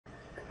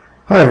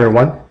Hi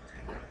everyone.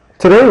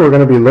 Today we're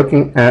going to be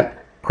looking at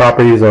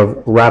properties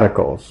of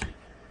radicals.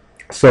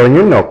 So in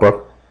your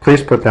notebook,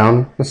 please put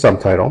down the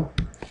subtitle,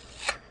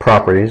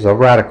 Properties of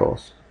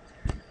Radicals.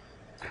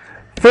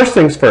 First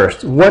things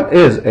first, what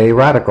is a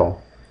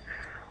radical?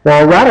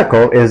 Well, a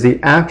radical is the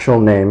actual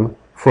name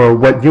for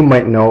what you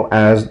might know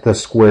as the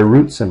square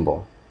root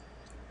symbol.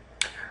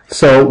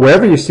 So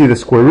wherever you see the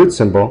square root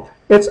symbol,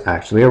 it's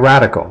actually a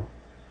radical.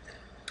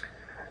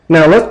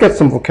 Now let's get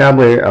some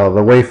vocabulary out of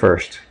the way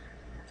first.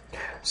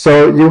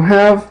 So you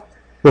have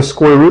the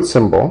square root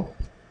symbol,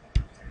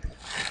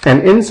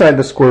 and inside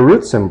the square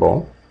root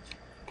symbol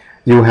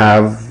you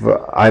have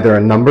either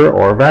a number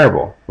or a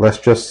variable. Let's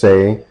just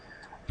say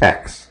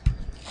x.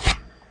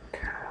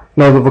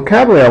 Now the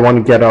vocabulary I want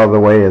to get out of the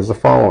way is the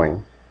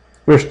following.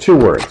 There's two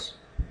words.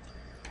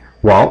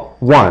 Well,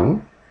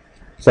 one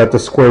is that the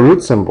square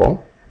root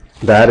symbol,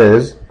 that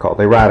is called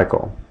a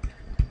radical.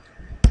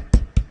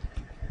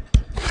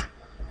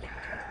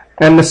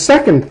 And the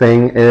second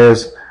thing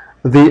is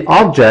the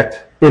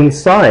object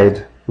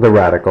inside the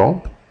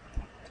radical,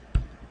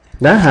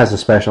 that has a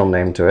special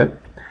name to it,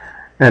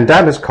 and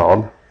that is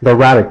called the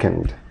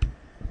radicand.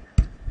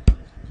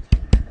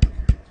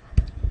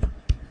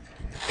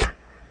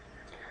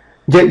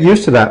 Get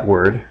used to that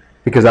word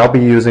because I'll be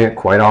using it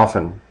quite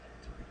often.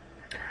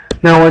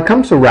 Now when it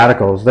comes to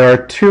radicals, there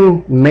are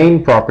two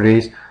main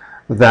properties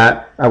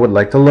that I would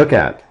like to look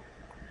at.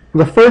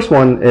 The first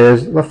one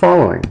is the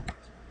following.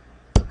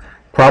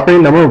 Property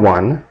number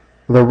one,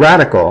 the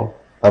radical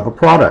of a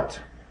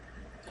product.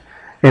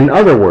 In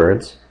other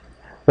words,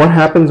 what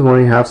happens when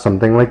we have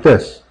something like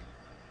this?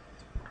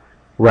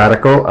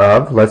 Radical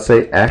of, let's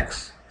say,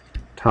 x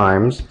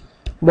times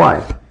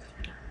y.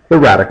 The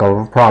radical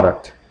of a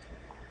product.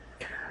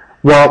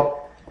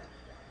 Well,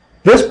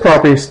 this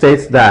property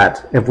states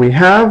that if we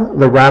have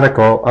the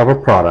radical of a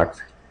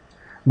product,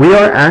 we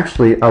are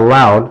actually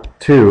allowed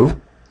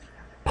to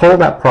pull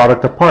that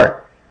product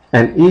apart,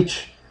 and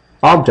each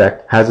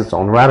object has its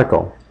own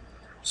radical.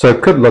 So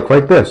it could look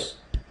like this.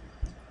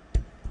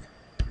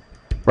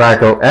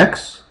 Radical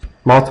x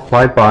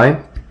multiplied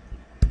by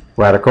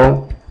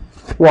radical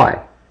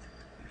y.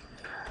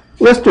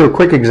 Let's do a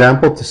quick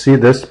example to see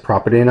this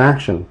property in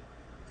action.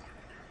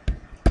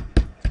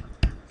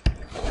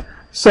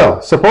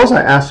 So, suppose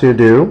I ask you to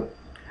do,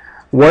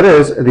 what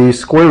is the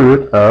square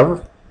root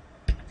of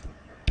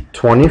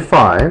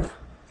 25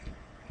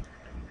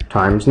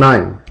 times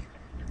 9?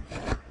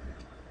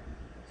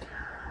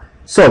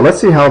 So,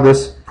 let's see how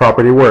this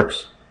property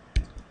works.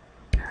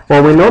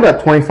 Well, we know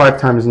that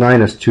 25 times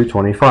 9 is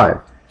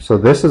 225. So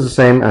this is the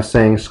same as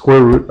saying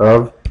square root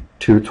of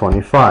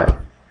 225.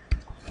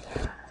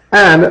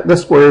 And the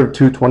square root of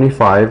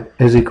 225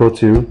 is equal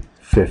to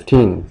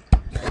 15.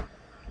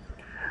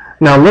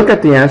 Now look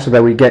at the answer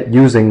that we get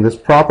using this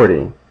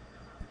property.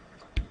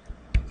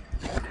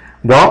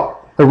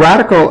 Well, the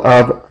radical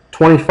of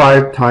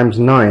 25 times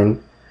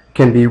 9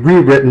 can be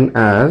rewritten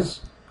as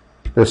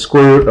the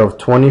square root of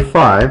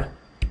 25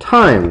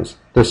 times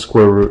the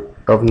square root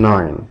of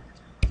 9.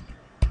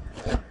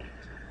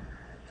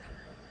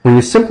 When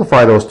you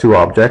simplify those two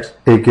objects,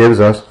 it gives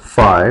us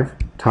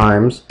 5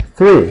 times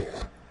 3,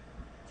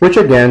 which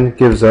again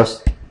gives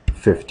us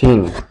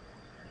 15.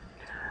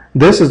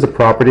 This is the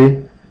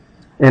property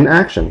in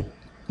action,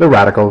 the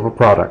radical of a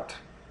product.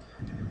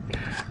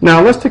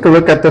 Now let's take a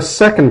look at the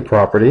second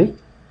property,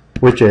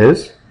 which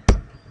is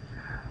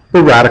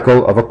the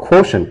radical of a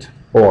quotient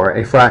or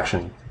a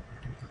fraction.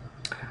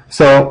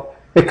 So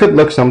it could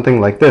look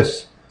something like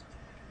this.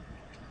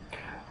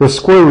 The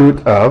square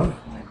root of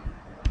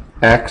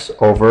x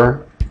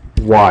over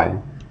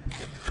y.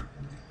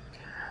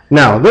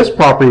 Now this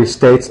property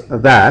states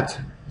that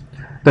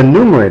the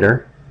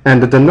numerator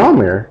and the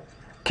denominator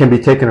can be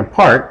taken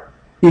apart,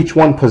 each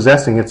one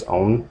possessing its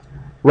own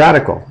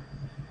radical.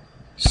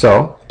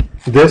 So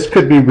this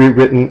could be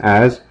rewritten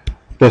as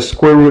the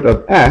square root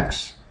of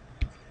x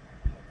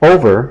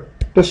over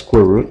the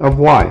square root of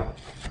y.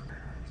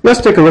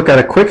 Let's take a look at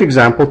a quick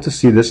example to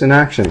see this in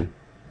action.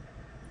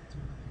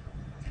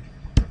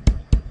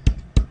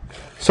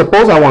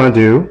 Suppose I want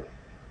to do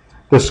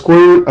the square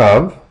root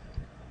of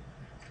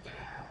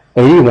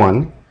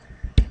 81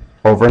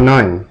 over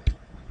 9.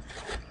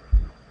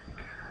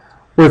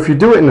 Well, if you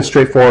do it in a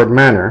straightforward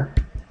manner,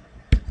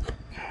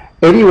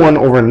 81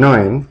 over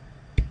 9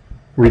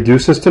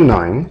 reduces to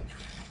 9,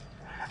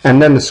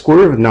 and then the square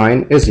root of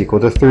 9 is equal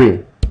to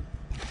 3.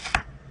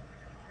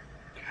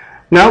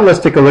 Now let's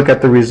take a look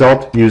at the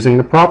result using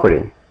the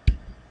property.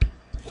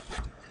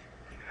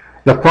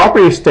 The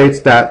property states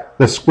that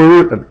the square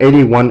root of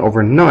 81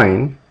 over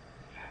 9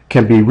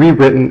 can be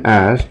rewritten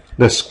as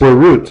the square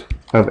root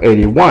of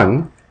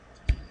 81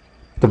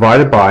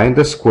 divided by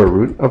the square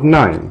root of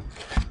 9.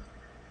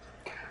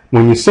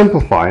 When you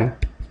simplify,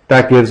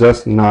 that gives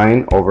us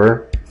 9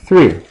 over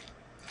 3.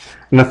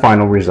 And the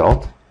final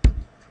result,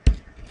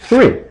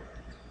 3.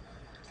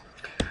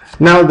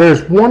 Now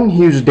there's one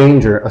huge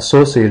danger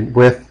associated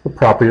with the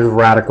properties of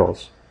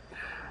radicals.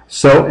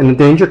 So in the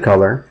danger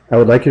color, I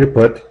would like you to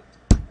put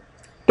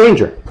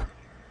danger.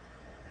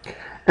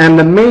 And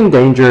the main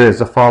danger is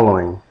the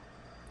following.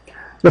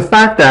 The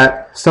fact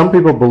that some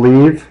people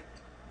believe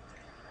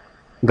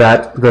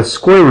that the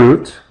square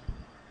root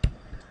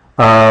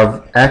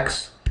of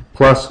x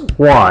plus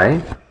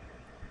y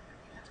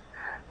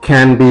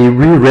can be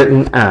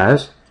rewritten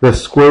as the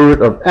square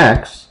root of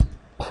x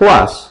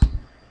plus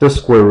the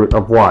square root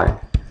of y.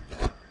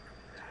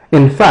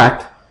 In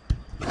fact,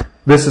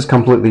 this is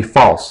completely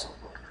false.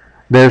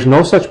 There's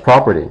no such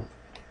property.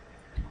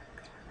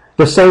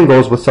 The same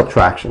goes with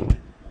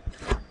subtraction.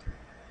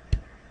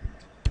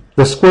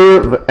 The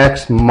square root of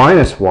x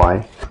minus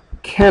y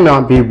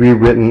cannot be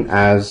rewritten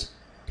as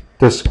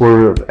the square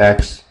root of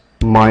x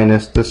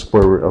minus the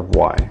square root of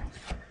y.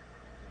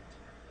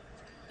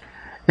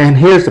 And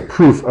here's the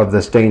proof of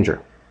this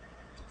danger.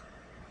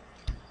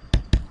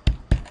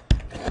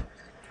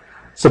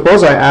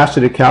 Suppose I asked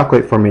you to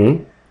calculate for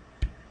me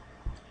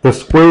the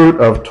square root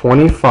of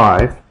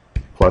 25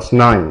 plus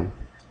 9.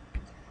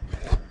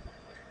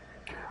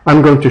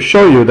 I'm going to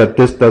show you that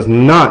this does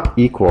not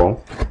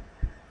equal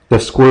the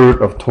square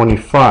root of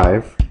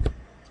 25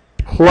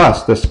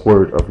 plus the square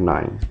root of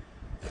 9.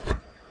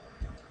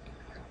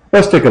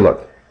 Let's take a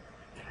look.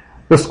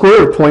 The square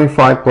root of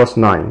 25 plus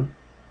 9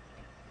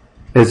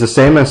 is the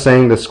same as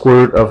saying the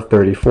square root of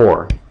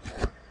 34.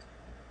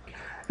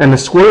 And the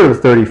square root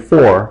of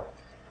 34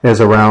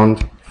 is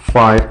around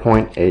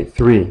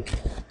 5.83.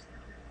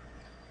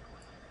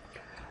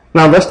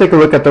 Now let's take a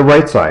look at the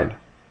right side.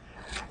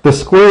 The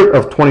square root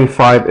of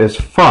 25 is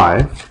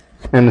 5,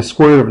 and the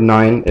square root of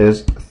 9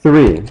 is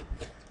 3.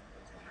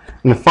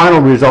 And the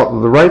final result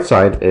of the right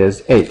side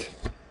is 8.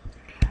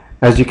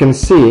 As you can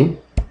see,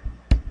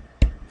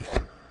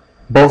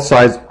 both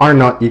sides are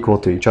not equal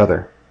to each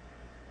other.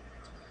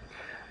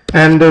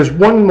 And there's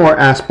one more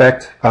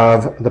aspect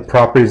of the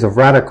properties of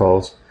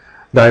radicals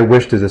that I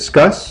wish to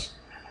discuss,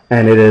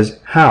 and it is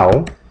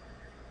how,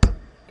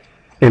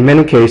 in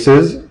many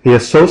cases, the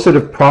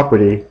associative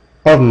property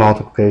of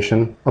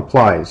multiplication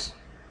applies.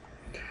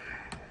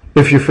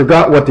 If you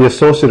forgot what the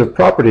associative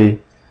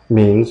property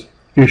means,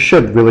 you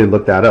should really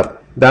look that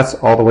up. That's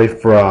all the way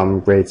from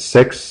grade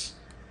 6,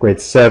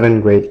 grade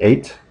 7, grade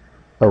 8,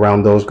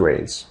 around those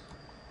grades.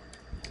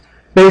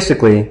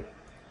 Basically,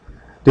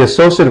 the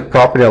associative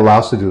property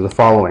allows us to do the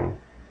following.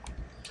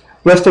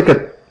 Let's take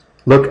a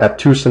look at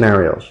two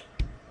scenarios.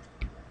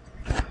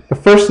 The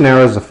first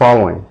scenario is the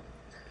following.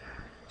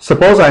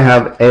 Suppose I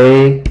have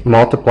a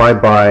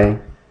multiplied by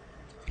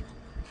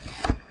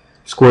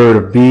square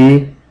root of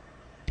b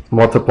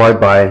multiplied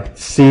by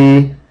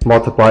c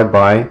multiplied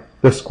by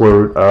the square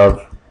root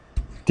of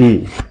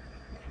d.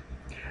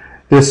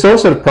 The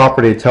associative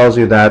property tells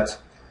you that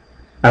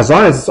as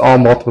long as it's all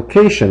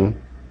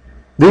multiplication,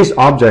 these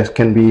objects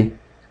can be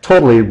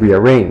totally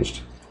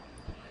rearranged.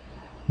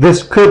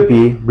 This could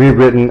be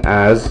rewritten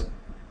as,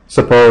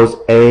 suppose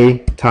a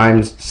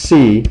times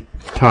c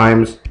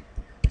times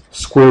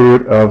square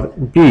root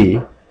of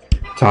b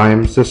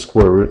times the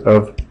square root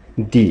of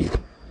d.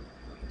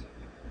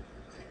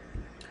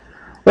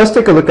 Let's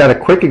take a look at a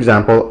quick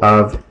example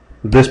of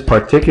this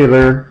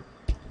particular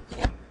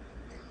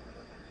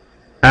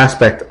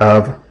aspect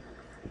of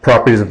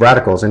properties of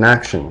radicals in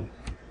action.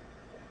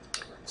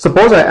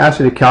 Suppose I ask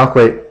you to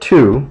calculate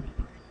 2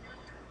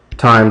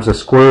 times the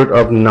square root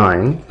of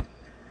 9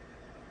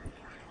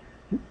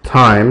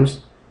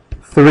 times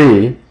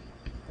 3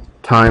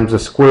 times the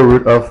square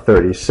root of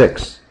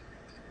 36.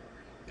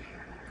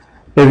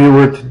 If you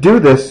were to do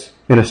this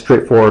in a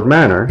straightforward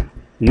manner,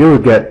 you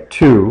would get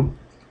 2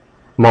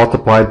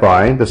 multiplied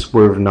by the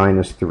square root of 9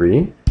 is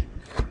 3,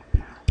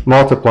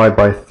 multiplied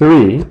by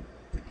 3,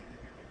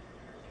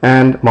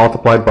 and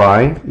multiplied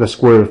by the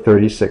square root of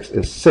 36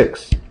 is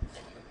 6.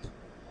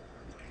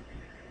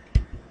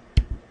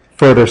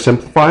 Further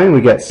simplifying,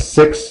 we get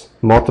 6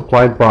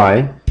 multiplied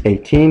by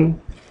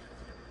 18,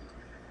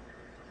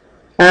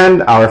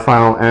 and our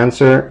final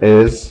answer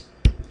is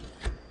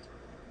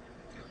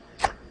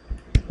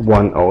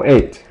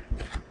 108.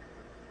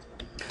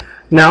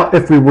 Now,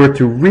 if we were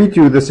to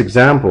redo this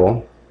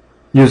example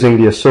using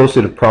the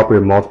associative property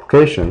of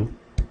multiplication,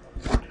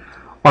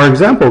 our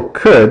example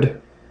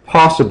could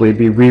possibly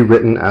be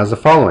rewritten as the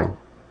following.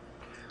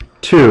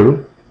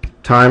 2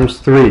 times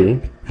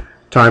 3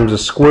 times the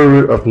square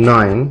root of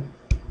 9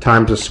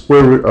 times the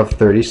square root of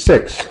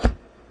 36.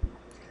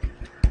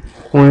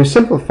 When we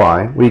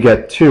simplify, we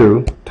get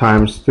 2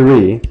 times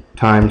 3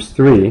 times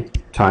 3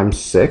 times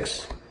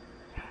 6.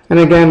 And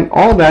again,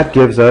 all that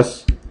gives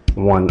us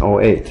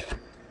 108.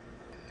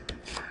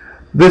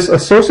 This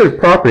associative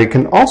property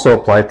can also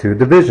apply to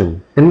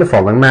division in the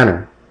following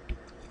manner.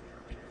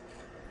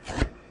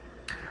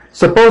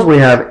 Suppose we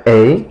have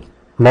a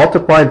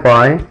multiplied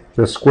by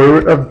the square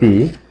root of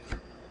b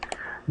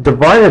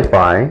divided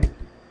by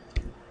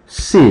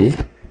c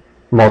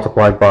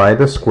multiplied by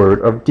the square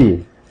root of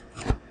d.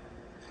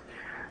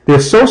 The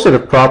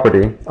associative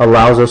property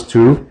allows us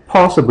to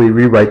possibly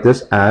rewrite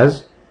this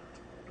as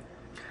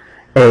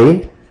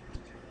a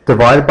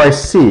divided by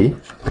c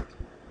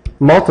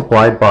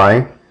multiplied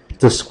by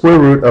the square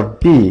root of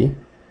b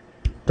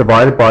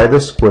divided by the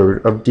square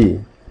root of d.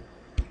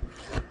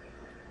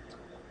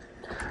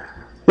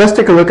 Let's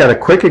take a look at a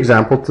quick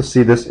example to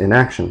see this in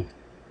action.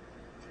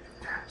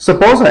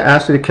 Suppose I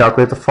ask you to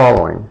calculate the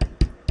following.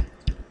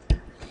 I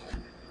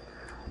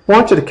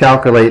want you to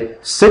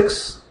calculate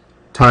 6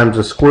 times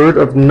the square root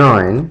of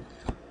 9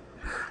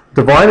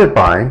 divided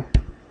by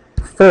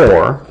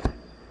 4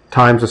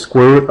 times the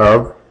square root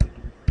of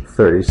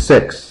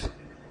 36.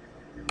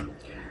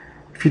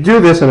 If you do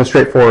this in a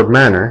straightforward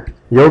manner,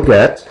 you'll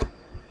get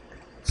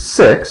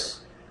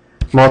 6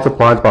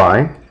 multiplied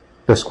by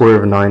the square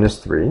root of 9 is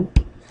 3,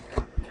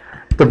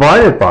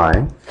 divided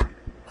by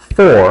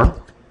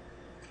 4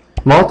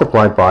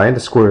 multiplied by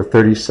the square root of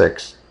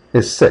 36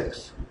 is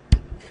 6.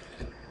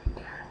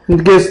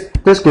 And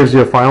this gives you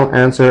a final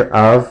answer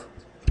of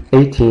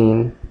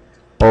 18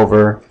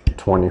 over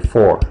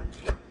 24.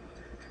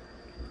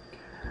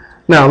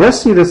 Now let's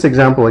see this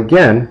example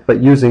again,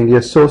 but using the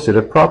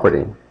associative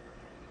property.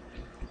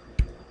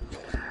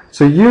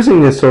 So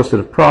using the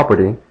associative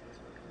property,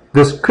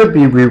 this could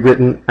be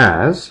rewritten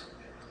as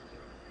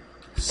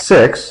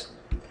 6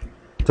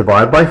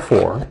 divided by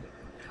 4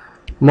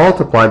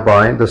 multiplied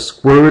by the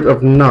square root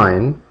of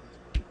 9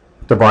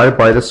 divided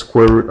by the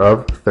square root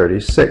of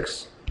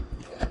 36.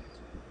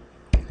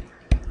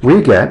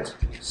 We get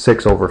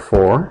 6 over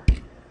 4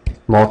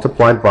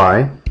 multiplied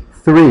by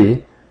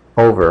 3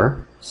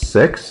 over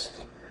 6.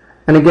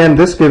 And again,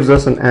 this gives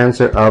us an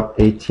answer of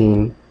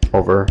 18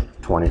 over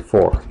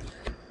 24.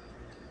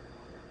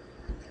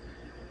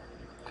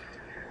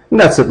 And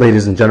that's it,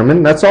 ladies and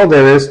gentlemen. That's all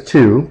there is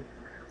to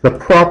the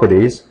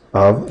properties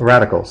of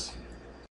radicals.